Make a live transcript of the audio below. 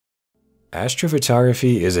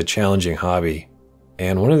Astrophotography is a challenging hobby,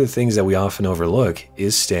 and one of the things that we often overlook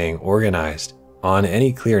is staying organized. On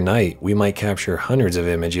any clear night, we might capture hundreds of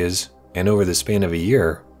images, and over the span of a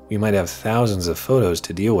year, we might have thousands of photos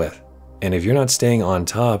to deal with. And if you're not staying on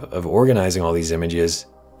top of organizing all these images,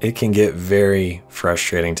 it can get very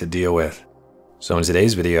frustrating to deal with. So in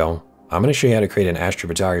today's video, I'm going to show you how to create an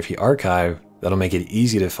astrophotography archive that'll make it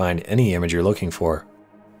easy to find any image you're looking for.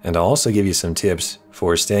 And I'll also give you some tips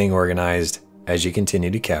for staying organized as you continue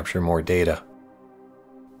to capture more data.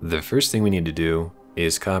 The first thing we need to do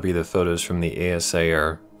is copy the photos from the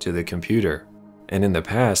ASIAir to the computer. And in the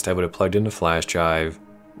past, I would have plugged in a flash drive,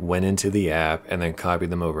 went into the app, and then copied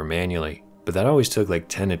them over manually. But that always took like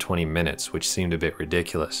 10 to 20 minutes, which seemed a bit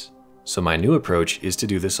ridiculous. So my new approach is to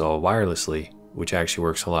do this all wirelessly, which actually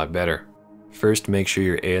works a lot better. First, make sure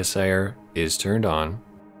your ASIAir is turned on,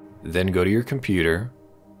 then go to your computer,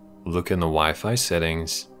 look in the Wi-Fi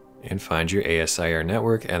settings, and find your ASIAir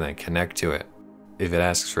network and then connect to it. If it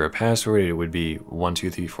asks for a password, it would be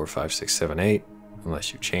 123456778,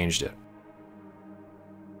 unless you've changed it.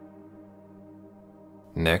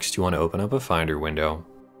 Next, you want to open up a Finder window,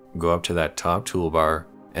 go up to that top toolbar,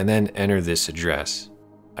 and then enter this address.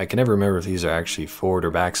 I can never remember if these are actually forward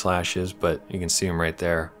or backslashes, but you can see them right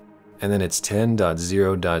there. And then it's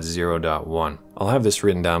 10.0.0.1. I'll have this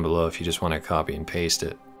written down below if you just want to copy and paste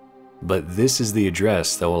it. But this is the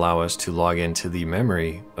address that will allow us to log into the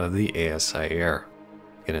memory of the ASIAir.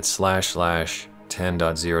 Again, it's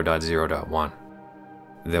 //10.0.0.1.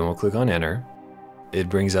 Then we'll click on enter. It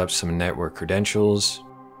brings up some network credentials.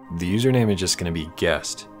 The username is just going to be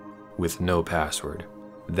guest with no password.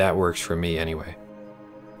 That works for me anyway.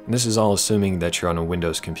 And this is all assuming that you're on a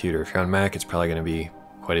Windows computer. If you're on Mac, it's probably going to be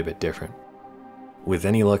quite a bit different. With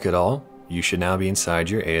any luck at all, you should now be inside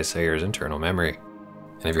your ASIAir's internal memory.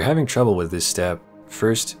 And if you're having trouble with this step,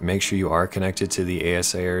 first make sure you are connected to the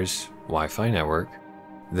ASIAir's Wi-Fi network.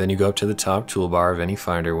 Then you go up to the top toolbar of any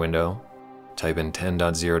Finder window, type in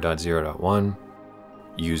 10.0.0.1,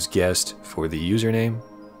 use guest for the username.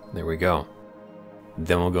 There we go.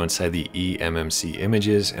 Then we'll go inside the eMMC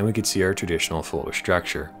images and we can see our traditional folder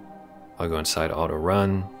structure. I'll go inside auto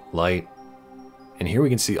run, light, and here we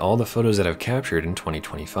can see all the photos that I've captured in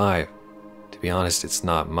 2025. To be honest, it's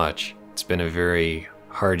not much. It's been a very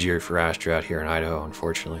hard year for Astro out here in Idaho,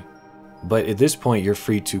 unfortunately. But at this point, you're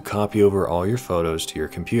free to copy over all your photos to your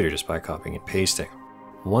computer just by copying and pasting.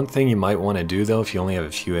 One thing you might want to do though, if you only have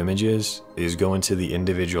a few images, is go into the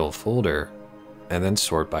individual folder and then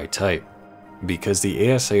sort by type. Because the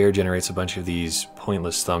ASIAir generates a bunch of these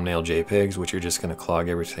pointless thumbnail JPEGs, which are just going to clog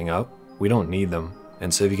everything up, we don't need them.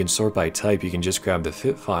 And so if you can sort by type, you can just grab the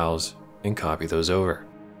fit files and copy those over.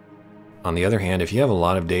 On the other hand, if you have a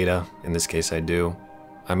lot of data, in this case I do,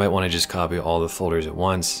 I might want to just copy all the folders at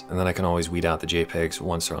once, and then I can always weed out the JPEGs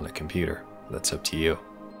once they're on the computer. That's up to you.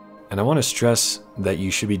 And I want to stress that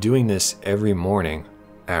you should be doing this every morning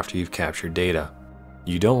after you've captured data.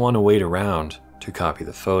 You don't want to wait around to copy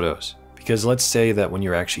the photos. Because let's say that when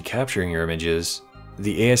you're actually capturing your images,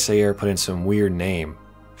 the ASIAir put in some weird name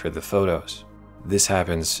for the photos. This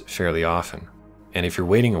happens fairly often. And if you're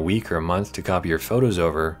waiting a week or a month to copy your photos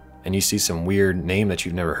over, and you see some weird name that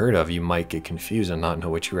you've never heard of, you might get confused and not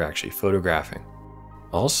know what you were actually photographing.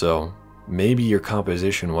 Also, maybe your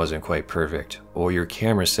composition wasn't quite perfect, or your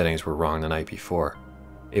camera settings were wrong the night before.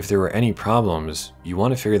 If there were any problems, you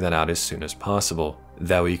want to figure that out as soon as possible.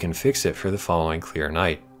 That way you can fix it for the following clear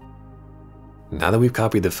night. Now that we've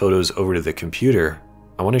copied the photos over to the computer,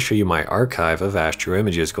 I want to show you my archive of Astro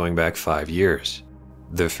images going back 5 years.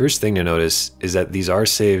 The first thing to notice is that these are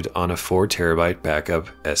saved on a 4TB backup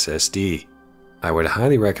SSD. I would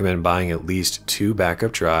highly recommend buying at least 2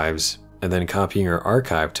 backup drives and then copying your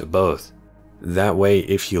archive to both. That way,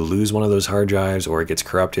 if you lose one of those hard drives or it gets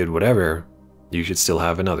corrupted, whatever, you should still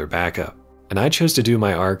have another backup. And I chose to do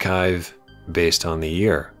my archive based on the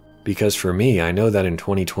year. Because for me, I know that in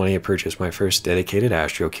 2020 I purchased my first dedicated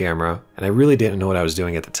Astro camera, and I really didn't know what I was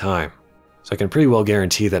doing at the time. So I can pretty well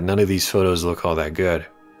guarantee that none of these photos look all that good.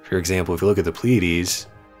 For example, if you look at the Pleiades,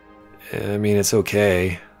 I mean, it's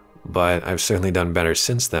okay, but I've certainly done better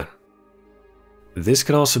since then. This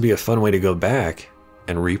could also be a fun way to go back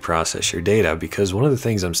and reprocess your data, because one of the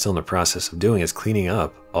things I'm still in the process of doing is cleaning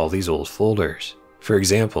up all these old folders. For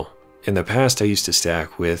example, in the past I used to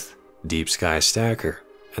stack with Deep Sky Stacker,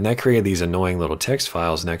 and that created these annoying little text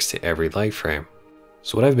files next to every light frame.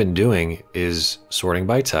 So what I've been doing is sorting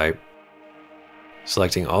by type,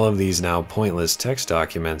 selecting all of these now pointless text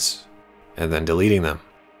documents, and then deleting them.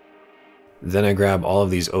 Then I grab all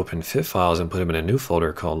of these open fit files and put them in a new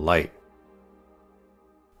folder called Light.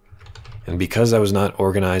 And because I was not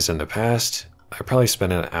organized in the past, I probably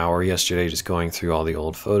spent an hour yesterday just going through all the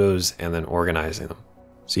old photos and then organizing them.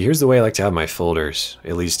 So here's the way I like to have my folders,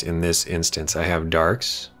 at least in this instance. I have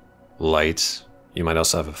darks, lights, you might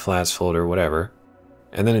also have a flats folder, whatever.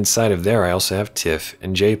 And then inside of there, I also have TIFF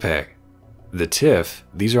and JPEG. The TIFF,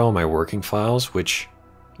 these are all my working files, which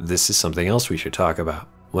this is something else we should talk about.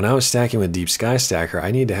 When I was stacking with Deep Sky Stacker,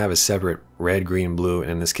 I need to have a separate red, green, blue,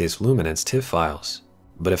 and in this case luminance TIFF files.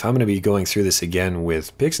 But if I'm going to be going through this again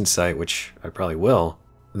with PixInsight, which I probably will,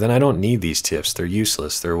 then I don't need these TIFFs. They're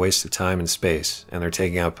useless. They're a waste of time and space, and they're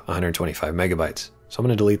taking up 125 megabytes. So I'm going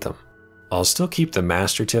to delete them. I'll still keep the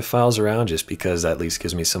master TIFF files around just because that at least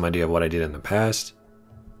gives me some idea of what I did in the past.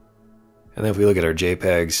 And then if we look at our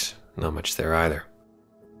JPEGs, not much there either.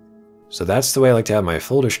 So that's the way I like to have my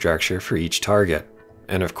folder structure for each target.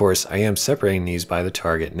 And of course, I am separating these by the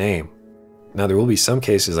target name. Now there will be some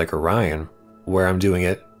cases like Orion where I'm doing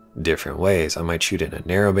it different ways. I might shoot it in a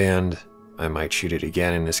narrowband. I might shoot it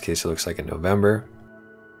again. In this case, it looks like in November.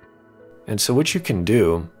 And so what you can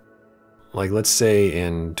do, like let's say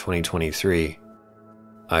in 2023,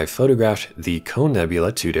 I photographed the Cone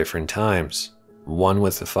Nebula 2 different times. One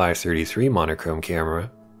with the 533 monochrome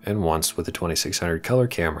camera and once with the 2600 color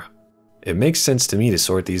camera. It makes sense to me to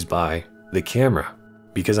sort these by the camera,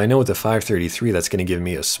 because I know with the 533 that's going to give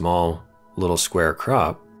me a small little square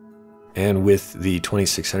crop, and with the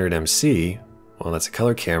 2600 MC, well, that's a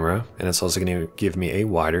color camera, and it's also going to give me a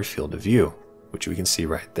wider field of view, which we can see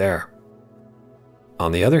right there.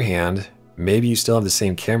 On the other hand, maybe you still have the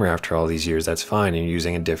same camera after all these years, that's fine, and you're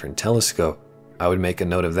using a different telescope. I would make a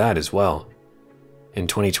note of that as well. In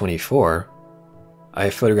 2024, I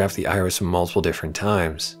photographed the iris multiple different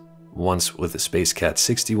times, once with the SpaceCat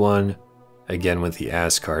 61, again with the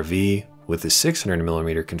ASIAir V with the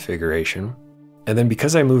 600mm configuration, and then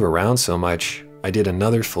because I move around so much, I did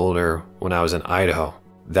another folder when I was in Idaho.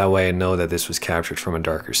 That way I know that this was captured from a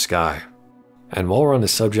darker sky. And while we're on the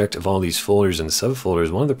subject of all these folders and subfolders,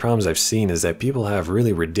 one of the problems I've seen is that people have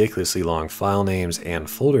really ridiculously long file names and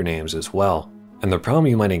folder names as well. And the problem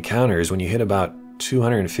you might encounter is when you hit about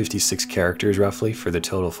 256 characters roughly for the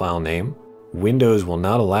total file name, Windows will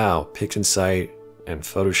not allow PixInsight and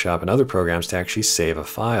Photoshop and other programs to actually save a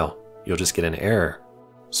file. You'll just get an error.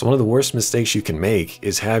 So one of the worst mistakes you can make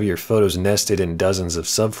is have your photos nested in dozens of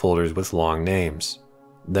subfolders with long names.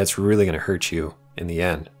 That's really going to hurt you in the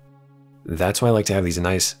end. That's why I like to have these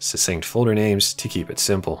nice, succinct folder names to keep it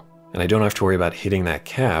simple. And I don't have to worry about hitting that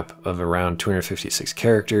cap of around 256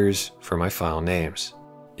 characters for my file names.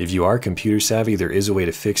 If you are computer savvy, there is a way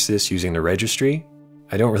to fix this using the registry.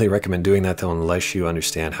 I don't really recommend doing that though unless you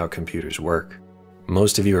understand how computers work.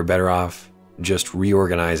 Most of you are better off just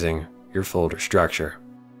reorganizing your folder structure.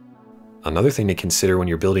 Another thing to consider when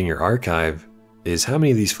you're building your archive is how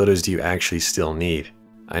many of these photos do you actually still need?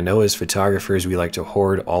 I know as photographers we like to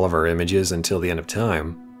hoard all of our images until the end of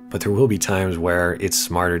time, but there will be times where it's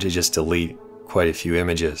smarter to just delete quite a few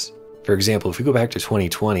images. For example, if we go back to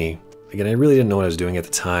 2020, again, I really didn't know what I was doing at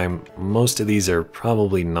the time. Most of these are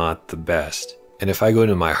probably not the best. And if I go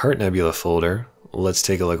into my Heart Nebula folder, let's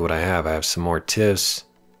take a look at what I have. I have some more TIFFs.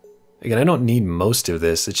 Again, I don't need most of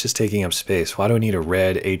this. It's just taking up space. Why do I need a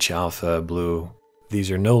red, H-alpha, blue? These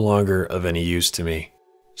are no longer of any use to me.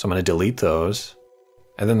 So I'm going to delete those.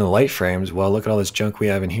 And then the light frames, well, look at all this junk we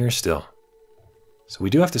have in here still. So we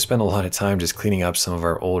do have to spend a lot of time just cleaning up some of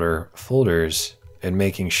our older folders and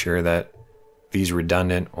making sure that these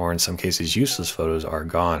redundant or in some cases useless photos are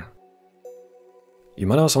gone. You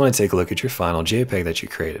might also want to take a look at your final JPEG that you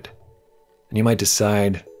created. And you might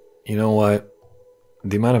decide, you know what?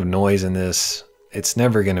 The amount of noise in this, it's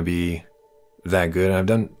never going to be that good. And I've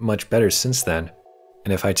done much better since then.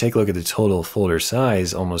 And if I take a look at the total folder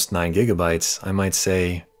size, almost 9 gigabytes, I might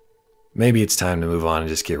say, maybe it's time to move on and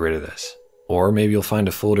just get rid of this. Or maybe you'll find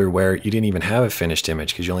a folder where you didn't even have a finished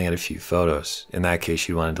image because you only had a few photos. In that case,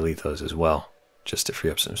 you want to delete those as well, just to free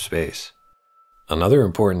up some space. Another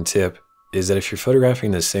important tip is that if you're photographing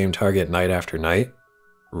the same target night after night,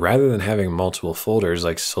 rather than having multiple folders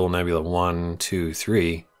like Sol Nebula 1, 2,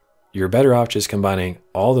 3, you're better off just combining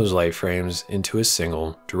all those light frames into a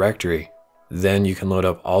single directory. Then you can load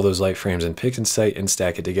up all those light frames in PixInsight and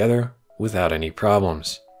stack it together without any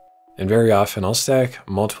problems. And very often I'll stack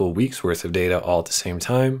multiple weeks worth of data all at the same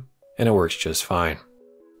time, and it works just fine.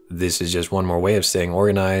 This is just one more way of staying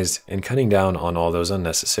organized and cutting down on all those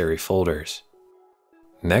unnecessary folders.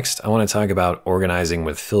 Next, I want to talk about organizing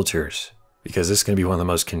with filters, because this is going to be one of the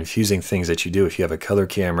most confusing things that you do if you have a color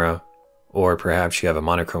camera, or perhaps you have a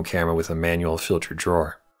monochrome camera with a manual filter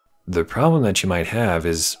drawer. The problem that you might have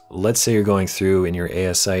is, let's say you're going through in your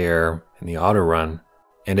ASIAir in the auto run,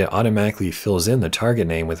 and it automatically fills in the target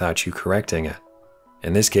name without you correcting it.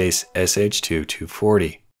 In this case,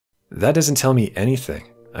 SH2240. That doesn't tell me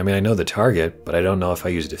anything. I mean, I know the target, but I don't know if I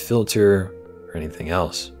used a filter or anything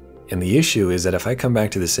else. And the issue is that if I come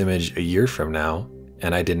back to this image a year from now,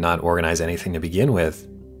 and I did not organize anything to begin with,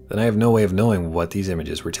 then I have no way of knowing what these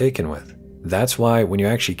images were taken with. That's why when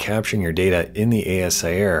you're actually capturing your data in the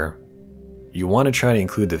ASIAir, you want to try to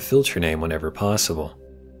include the filter name whenever possible.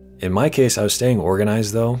 In my case, I was staying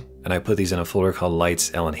organized though, and I put these in a folder called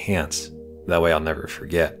Lights L Enhance. That way I'll never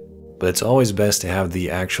forget. But it's always best to have the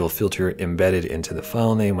actual filter embedded into the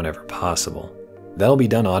file name whenever possible. That'll be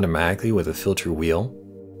done automatically with a filter wheel,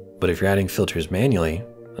 but if you're adding filters manually,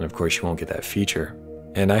 then of course you won't get that feature.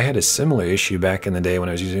 And I had a similar issue back in the day when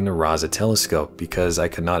I was using the Raza telescope. Because I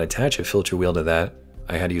could not attach a filter wheel to that,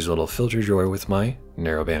 I had to use a little filter drawer with my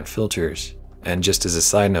narrowband filters. And just as a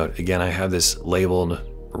side note, again, I have this labeled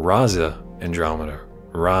Raza Andromeda,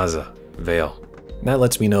 Raza Veil. And that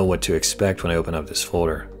lets me know what to expect when I open up this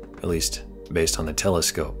folder, at least based on the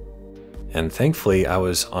telescope. And thankfully, I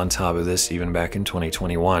was on top of this even back in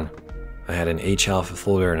 2021. I had an H-alpha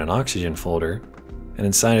folder and an oxygen folder, and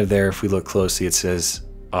inside of there, if we look closely, it says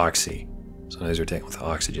Oxy. So those are taken with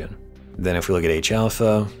oxygen. Then if we look at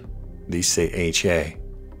H-alpha, these say HA.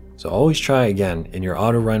 So always try again, in your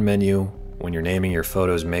auto run menu, when you're naming your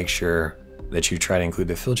photos, make sure that you try to include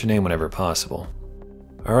the filter name whenever possible.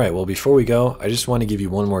 Alright, well before we go, I just want to give you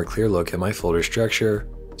one more clear look at my folder structure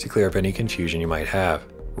to clear up any confusion you might have.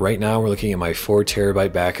 Right now we're looking at my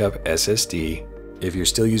 4TB backup SSD. If you're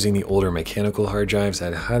still using the older mechanical hard drives,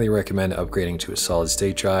 I'd highly recommend upgrading to a solid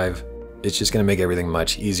state drive. It's just going to make everything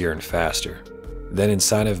much easier and faster. Then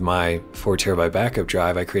inside of my 4TB backup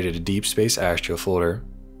drive, I created a deep space Astro folder,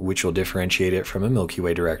 which will differentiate it from a Milky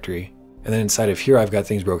Way directory. And then inside of here, I've got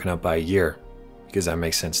things broken up by year, because that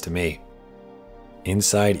makes sense to me.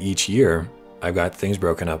 Inside each year, I've got things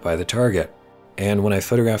broken up by the target. And when I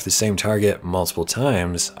photograph the same target multiple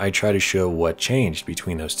times, I try to show what changed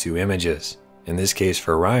between those two images. In this case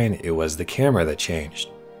for Ryan, it was the camera that changed.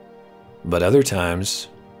 But other times,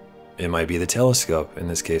 it might be the telescope. In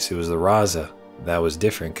this case, it was the Raza. That was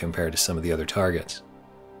different compared to some of the other targets.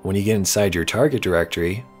 When you get inside your target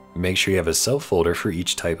directory, make sure you have a subfolder for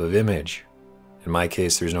each type of image. In my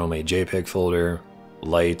case, there's normally a JPEG folder,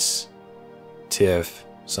 lights, TIFF,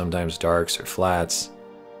 sometimes darks or flats.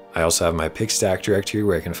 I also have my PixStack directory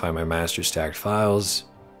where I can find my master stacked files.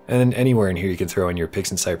 And then anywhere in here you can throw in your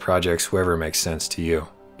PixInsight projects, wherever makes sense to you.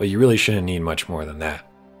 But you really shouldn't need much more than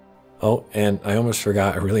that. Oh, and I almost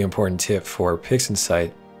forgot a really important tip for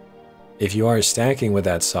PixInsight. If you are stacking with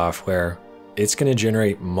that software, it's going to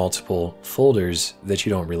generate multiple folders that you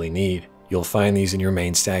don't really need. You'll find these in your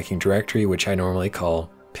main stacking directory, which I normally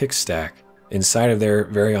call PixStack. Inside of there,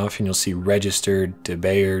 very often you'll see registered,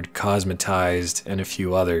 debayered, cosmetized, and a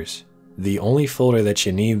few others. The only folder that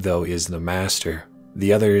you need though is the master.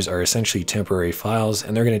 The others are essentially temporary files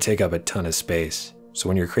and they're going to take up a ton of space. So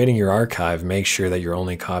when you're creating your archive, make sure that you're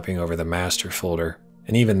only copying over the master folder.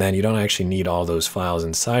 And even then, you don't actually need all those files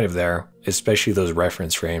inside of there, especially those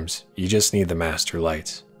reference frames. You just need the master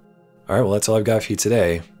lights. Alright, well that's all I've got for you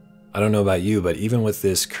today. I don't know about you, but even with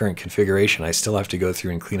this current configuration, I still have to go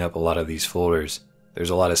through and clean up a lot of these folders.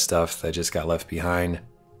 There's a lot of stuff that just got left behind,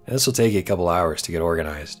 and this will take you a couple hours to get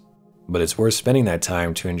organized. But it's worth spending that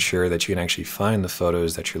time to ensure that you can actually find the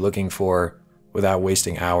photos that you're looking for without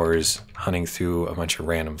wasting hours hunting through a bunch of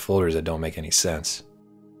random folders that don't make any sense.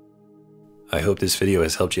 I hope this video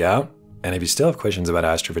has helped you out, and if you still have questions about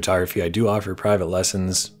astrophotography, I do offer private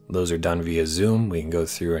lessons. Those are done via Zoom. We can go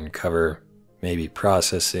through and cover maybe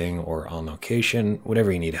processing or on location,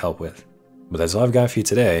 whatever you need help with. But that's all I've got for you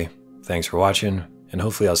today. Thanks for watching, and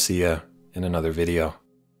hopefully I'll see you in another video.